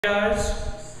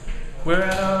Guys, we're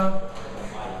at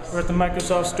the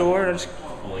Microsoft store.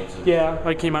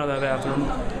 I came out of that bathroom.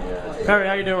 Harry,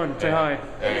 how you doing? Say hi.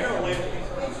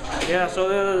 Yeah,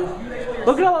 so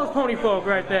look at all those pony folk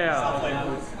right there.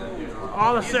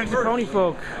 All the sexy pony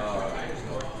folk.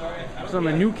 It's on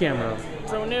the new camera.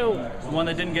 So new. The one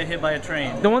that didn't get hit by a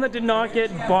train. The one that did not get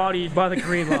bodied by the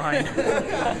green line.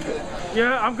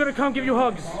 Yeah, I'm gonna come give you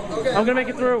hugs. I'm gonna make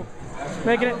it through.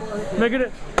 Making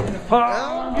it.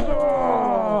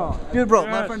 Oh. Good bro,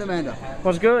 Yes. my friend Amanda.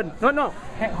 What's good? No.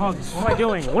 Hey, hugs. What am I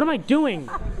doing? What am I doing?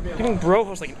 Giving bro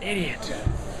hugs like an idiot.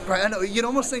 Right, I know. You'd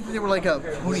almost think that they were like a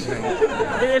pony thing.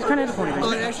 It's kind of a pony.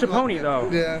 Oh, It's a pony though.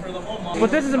 Yeah.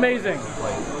 But this is amazing.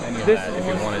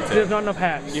 There's not enough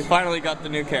hats. You finally got the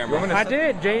new camera. I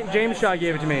did. James Shaw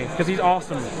gave it to me because he's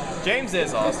awesome. James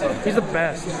is awesome. He's the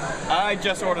best. I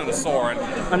just ordered a sword.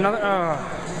 Another.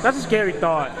 That's a scary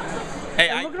thought. Hey,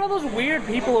 And look at all those weird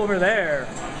people over there.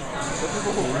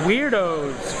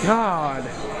 Weirdos. God.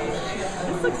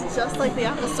 This looks just like the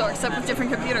Apple Store, except with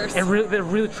different computers. They're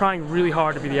really trying really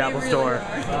hard to be the Apple Store.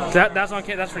 That's on.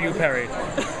 That's for you, Perry.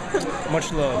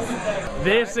 Much love.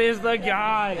 This is the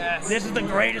guy. Yes. This is the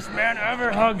greatest man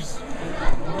ever. Hugs.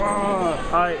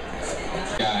 Hi.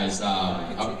 Guys,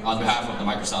 on behalf of the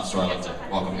Microsoft Store, I'd like to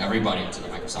welcome everybody to the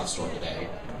Microsoft Store today.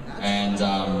 And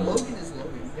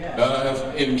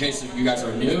in case you guys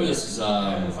are new, this is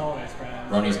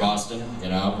Bronies Boston. You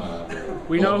know,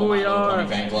 we know who we are. Pony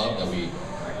fan club that we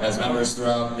has members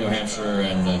throughout New Hampshire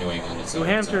and New England. New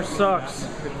Hampshire sucks.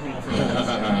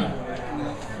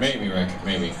 Maybe, Rick.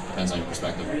 Maybe depends on your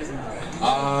perspective.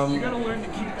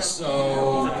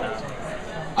 So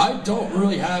I don't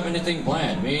really have anything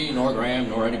planned. Me, nor Graham,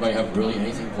 nor anybody have really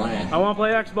anything planned. I want to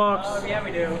play Xbox. Oh, yeah,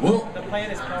 we do. Well, The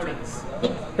plan is ponies.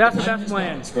 That's the best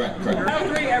plan. Correct.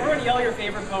 Round three, everyone yell your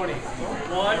favorite pony.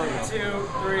 1, 2,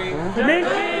 3.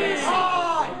 Minty!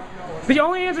 The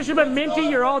only answer should have been Minty.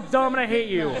 You're all dumb and I hate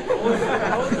you.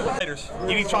 Lighters.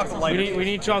 You need chocolate lighters. We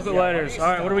need chocolate lighters. All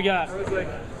right, what do we got? What do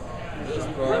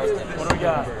we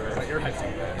got?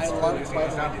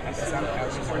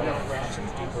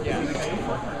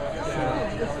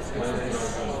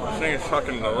 This thing is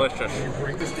fucking delicious.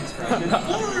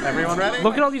 Everyone ready?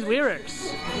 Look at all these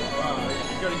lyrics.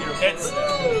 It's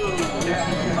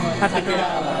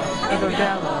At the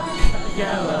gala,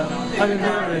 I've been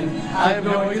hearing, I'm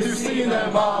going to see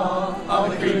them all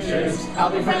the creatures,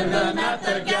 I'll befriend them at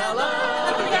the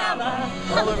gala,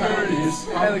 all the birdies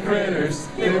and the critters,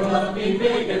 they will love me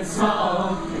big and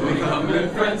small, we become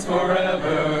good friends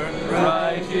forever,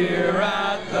 right here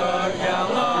at the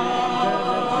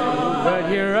gala, right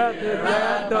here at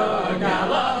the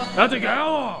gala, at the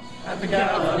gala. At the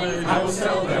gala, I will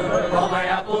sell them all my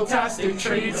apple-tastic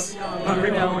treats. Hungry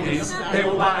ponies, they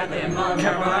will buy them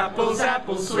caramel apples,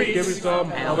 apple sweets. Give me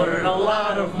some. And I'll earn a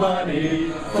lot of money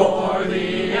for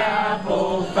the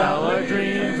apple. Our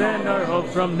dreams and our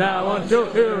hopes from now until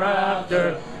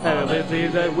hereafter. And let's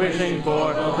leave that wishing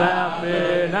for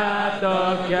laughing at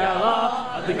the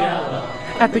gala. At the gala.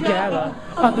 At the gala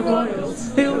of the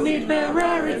royals, they will need their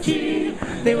rarity.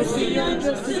 They will see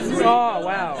injustice. Oh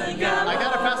wow! I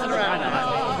gotta pass it around.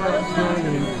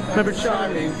 Remember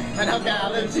charming And how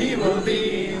gallant he will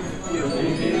be. You'll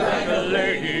be like a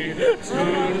lady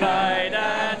tonight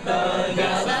at the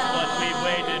gala. What we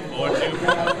waited for to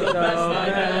have the best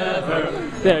night ever.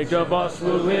 Beg the boss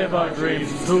will live our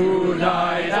dreams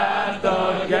tonight at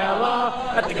the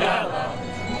gala. At the gala.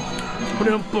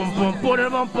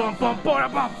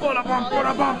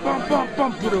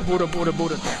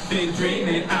 Been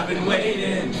dreaming, I've been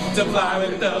waiting to fly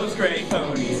with those great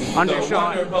ponies.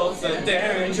 Undershot. The wonderbolts of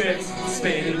daring tricks,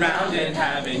 spinning round and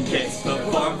having kicks.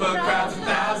 Perform for crowds of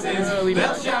thousands,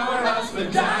 they'll shower us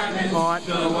with diamonds. Hot.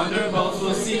 The wonderbolts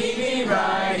will see me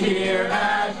right here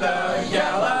at the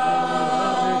gala.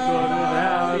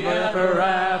 Ever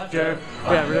after,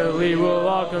 that really will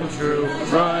all come true.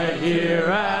 Right here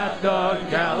at the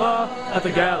gala, at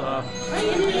the gala.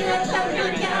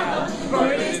 For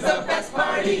it is the best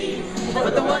party,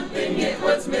 but the one thing it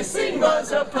was missing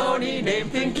was a pony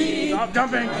named Pinky. Stop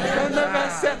jumping! And the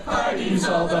best at parties,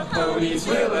 all the ponies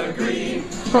will agree.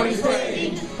 Ponies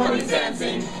playing, ponies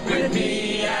dancing with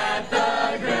me at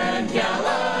the grand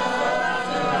gala.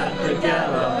 At the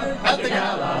gala, at the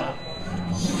gala.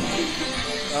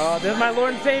 Oh, there's my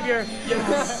Lord and Savior.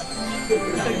 Yes.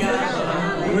 The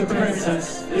gala with the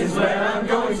princess is where I'm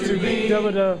going to be.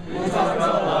 We'll talk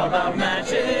all about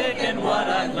magic and what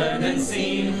I've learned and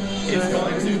seen. It's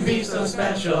going to be so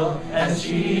special as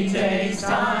she takes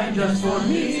time just for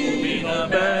me. It'll be the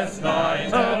best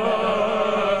night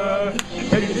ever.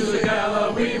 Heading to the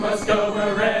gala, we must go.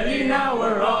 We're ready now,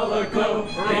 we're all aglow.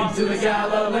 Into the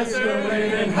gala, let's go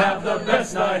in and have the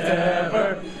best night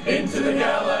ever. Into the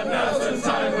gala, now's the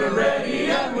time, we're ready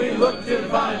and we look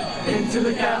divine. Into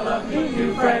the gala, meet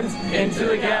new friends. Into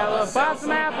the gala, buy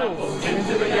some apples.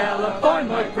 Into the gala, find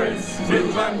my prince. Blue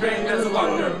Vine Grain is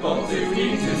wonderful to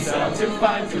eat, to sell, to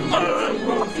find, to learn, to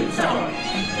move, to talk.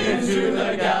 Into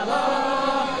the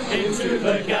gala, into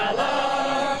the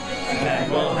gala, and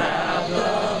we'll have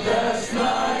the best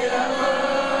night ever.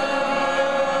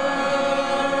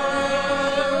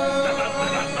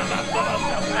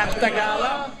 The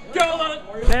gala.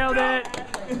 Nailed it.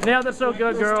 Nailed it so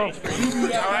good, girl. Alright,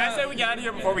 I say we get out of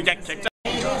here before we get kicked out.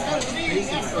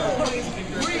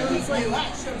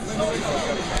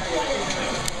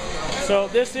 So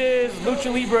this is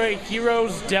Lucha Libre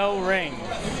Heroes del Ring.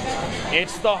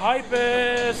 It's the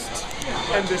hypest.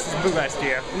 And this is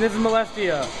Molestia. And this is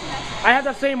Molestia. I had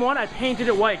the same one, I painted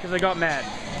it white because I got mad.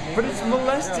 But it's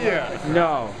Molestia.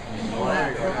 No.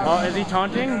 Oh, is he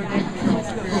taunting?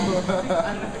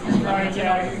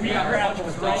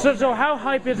 So how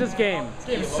hype is this game? This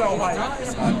game is so hype.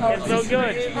 It's so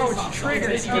good. Oh, it's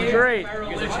triggered. It's great.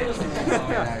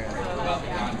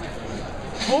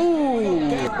 Ooh.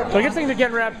 So I guess things are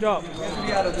getting wrapped up.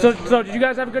 So did you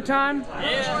guys have a good time?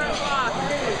 Yeah.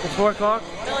 It's 4 o'clock.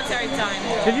 Military time.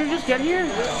 Did you just get here?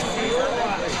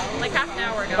 Like half an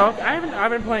hour ago. Oh,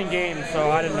 I've been playing games,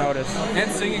 so I didn't notice.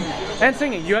 And singing. And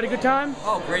singing. You had a good time?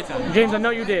 Oh, great time. James, I know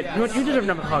you did. You deserve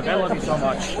another hug. I love you so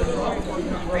much.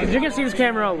 You can see this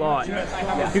camera a lot.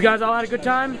 You guys all had a good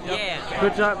time? Yeah.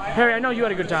 Good time. Harry, I know you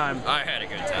had a good time. I had a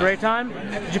good time. Great time?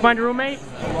 Did you find a roommate?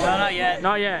 No, not yet.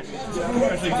 Not yet. So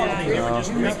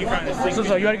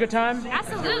you had a good time?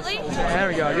 Absolutely. There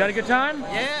we go. You had a good time?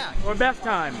 Yeah. Or best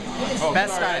time?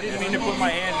 Best time. I didn't mean to put my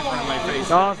hand in front of my face.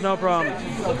 No, it's no problem.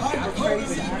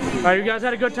 All right, you guys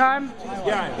had a good time?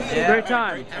 Yeah. Great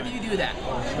time. How do you do that?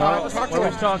 What are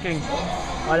we talking?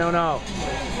 I don't know.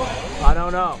 I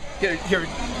don't know.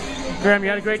 Graham, you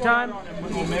had a great time?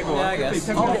 Yeah, I guess.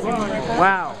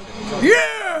 Wow.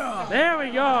 Yeah! There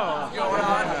we go.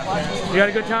 You had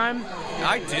a good time?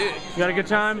 I did. You had a good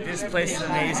time? This place is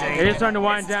amazing. It is starting to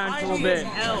wind down just a little bit.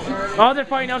 Oh, they're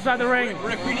fighting outside the ring.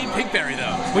 Rick, we need Pinkberry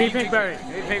though. We need Pinkberry.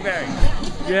 Pinkberry.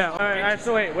 Yeah. All right,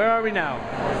 so wait, where are we now?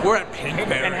 We're at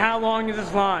Pinkberry. And how long is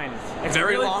this line? It's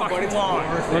very long, but it's long.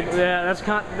 Look, yeah, that's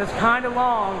kind of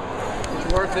long. It's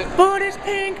worth it. But it's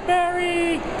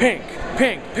Pinkberry. Pink,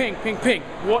 pink, pink, pink, pink.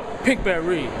 What?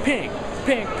 Pinkberry. Pink,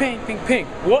 pink, pink, pink, pink.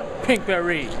 What?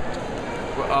 Pinkberry.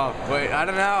 Oh, wait, I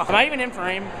don't know. Am I even in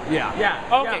frame? Yeah. Yeah.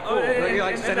 Okay, cool. And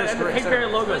the Pinkberry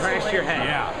logo is right next to your head.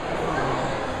 Yeah.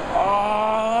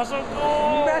 Oh, that's so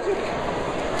cool. Magic.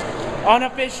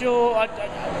 Unofficial.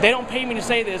 They don't pay me to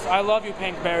say this. I love you,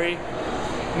 Pinkberry.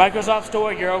 Microsoft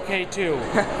Store, you're okay too.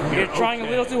 You're trying a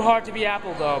little too hard to be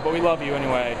Apple though, but we love you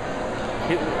anyway.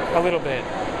 A little bit.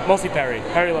 Mostly Perry.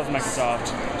 Perry loves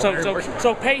Microsoft.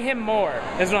 So pay him more,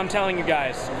 is what I'm telling you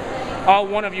guys. All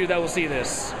one of you that will see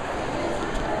this.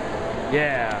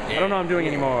 Yeah. I don't know what I'm doing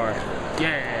anymore.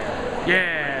 Yeah.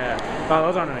 Yeah. Oh,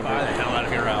 those aren't any Get the good. hell out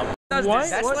of here, Al. What?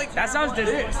 That sounds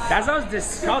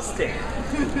disgusting.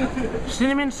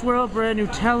 Cinnamon swirl bread,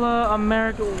 Nutella,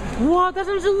 America. What? That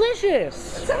sounds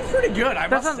delicious. That sounds pretty good, I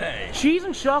must say. Cheese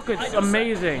and chocolate's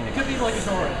amazing. It could be like a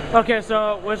sword. Okay,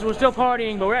 so we're still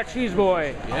partying, but we're at Cheese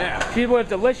Boy. Yeah. Cheese Boy is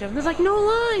delicious. And there's like no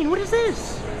line. What is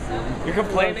this? You're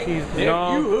complaining?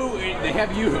 No. They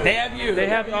have Yoo-hoo. They have you. They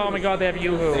have. Oh my God, they have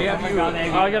Yoo-hoo. They have you.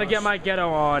 Oh, I gotta get my ghetto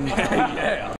on.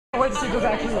 Yeah. Wait to go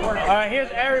back to the work. All right,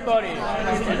 here's everybody.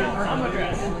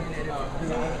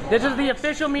 This is the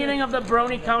official meeting of the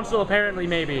Brony Council, apparently,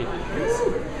 maybe.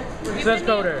 Says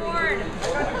Coder.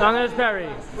 Oh, there's Perry.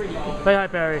 Say hi,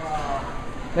 Perry.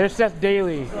 There's Seth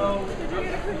Daly.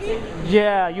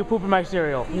 Yeah, you poop in my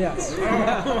cereal. Yes.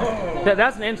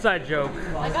 That's an inside joke.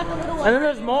 And then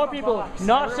there's more people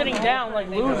not sitting down like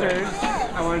losers.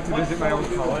 I wanted to visit my own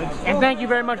college. And thank you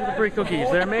very much for the free cookies.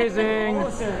 They're amazing.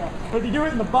 But you do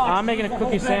it in the box. I'm making a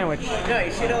cookie sandwich. No,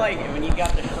 you should have, like, when you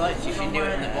got the sluts, you should do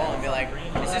it in the bowl and be like,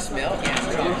 is this milk? Yeah,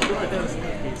 it's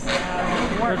milk.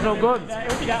 They're so good.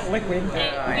 We got liquid.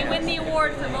 We win the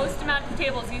award for most amount of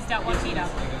tables used at one meetup.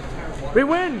 We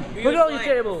win! Look at all these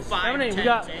tables. How many? We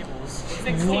got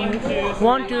 16.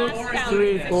 1, 2,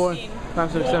 3, 4,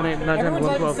 5, 6, 7, 8, 9, 10,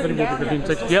 11, 12, 13, 14, 15,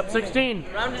 16. Yep, 16.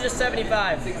 Round to just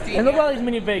 75. 16. And look at all these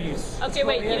minifigs. Okay,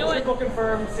 wait, you know what?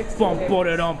 Confirmed 16. Bump,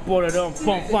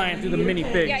 bump, flying through the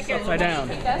minifigs upside down.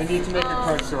 They need to make a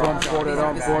Crunch the Rock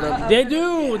dog. They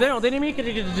do. They don't. They didn't make it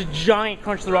a giant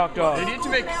Crunch the Rock dog. They need to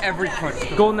make every Crunch the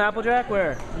Rock. Golden Applejack,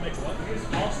 where?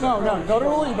 No,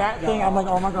 literally that thing. I'm like,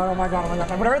 oh my god.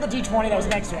 Like, whatever the D20 that was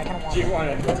next to it, I kind of want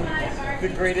it. G1, the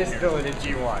greatest villain in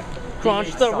G1.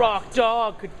 Crunch the Rock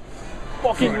dog could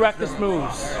fucking wreck the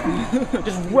Smooths.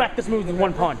 Just wreck the Smooths with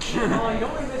one punch.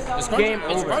 Game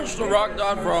over. Crunch the Rock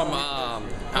Dog from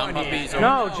Pound Puppies.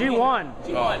 No, G1.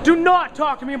 Oh. Do not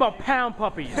talk to me about Pound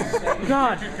Puppies.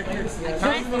 God.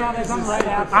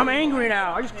 I'm angry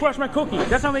now. I just crushed my cookie.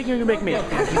 That's how you make me.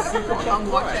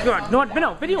 God,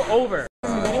 no, video over.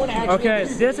 Okay,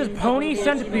 this is Pony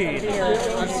Centipede.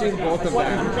 I've seen both of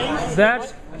them.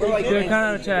 That's they're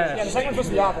kind of attached.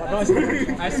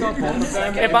 I saw both of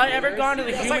them. If I ever got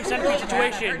into the human centipede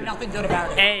situation,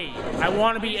 A. I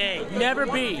want to be A, never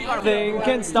B. Thing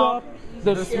can stop.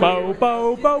 The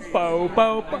bo.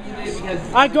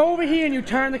 I go over here and you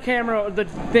turn the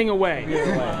thing away.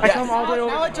 I come all the way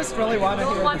over. Now I just really want to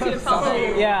hear this.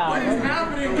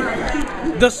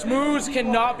 Yeah. The Smooths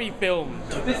cannot be filmed.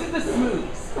 This is the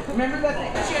Smooths. Remember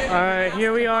that thing? Alright,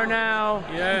 here we are now.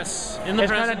 Yes.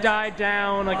 It's kind of died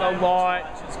down like a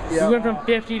lot. We went from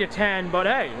 50 to 10, but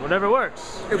hey, whatever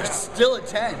works. It was still a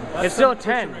 10. It's still a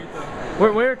 10.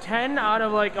 We're 10 out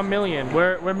of like a million.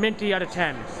 We're Minty out of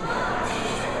 10.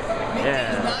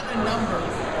 Yeah. Not a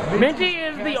number. Minty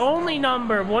is the only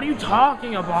number. What are you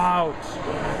talking about?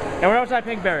 And we're outside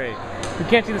Pinkberry. You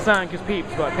can't see the sign because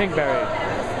peeps, but Pinkberry.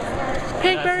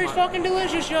 Pinkberry's fucking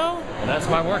delicious, yo. And that's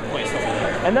my workplace over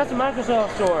there. And that's a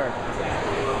Microsoft store.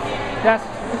 That's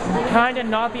kind of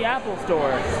not the Apple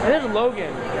store. And there's a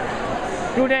Logan.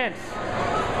 Do a dance.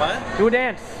 What? Do a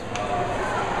dance.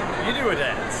 You do a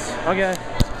dance. Okay.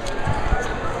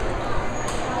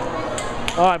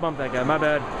 Oh, I bumped that guy. My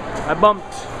bad. I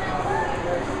bumped.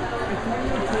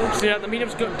 So yeah, the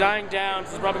meetup's dying down.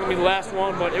 This is probably gonna be the last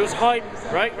one, but it was hype,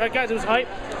 right? Right, guys? It was hype.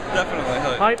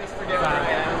 Definitely Hype.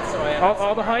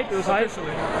 All the hype. It was hype.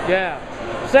 Yeah.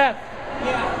 Seth.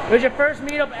 Yeah. It was your first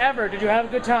meetup ever. Did you have a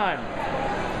good time?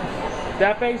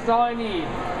 That face is all I need.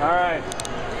 All right.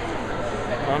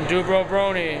 I'm Dude Bro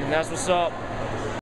Brony, and that's what's up.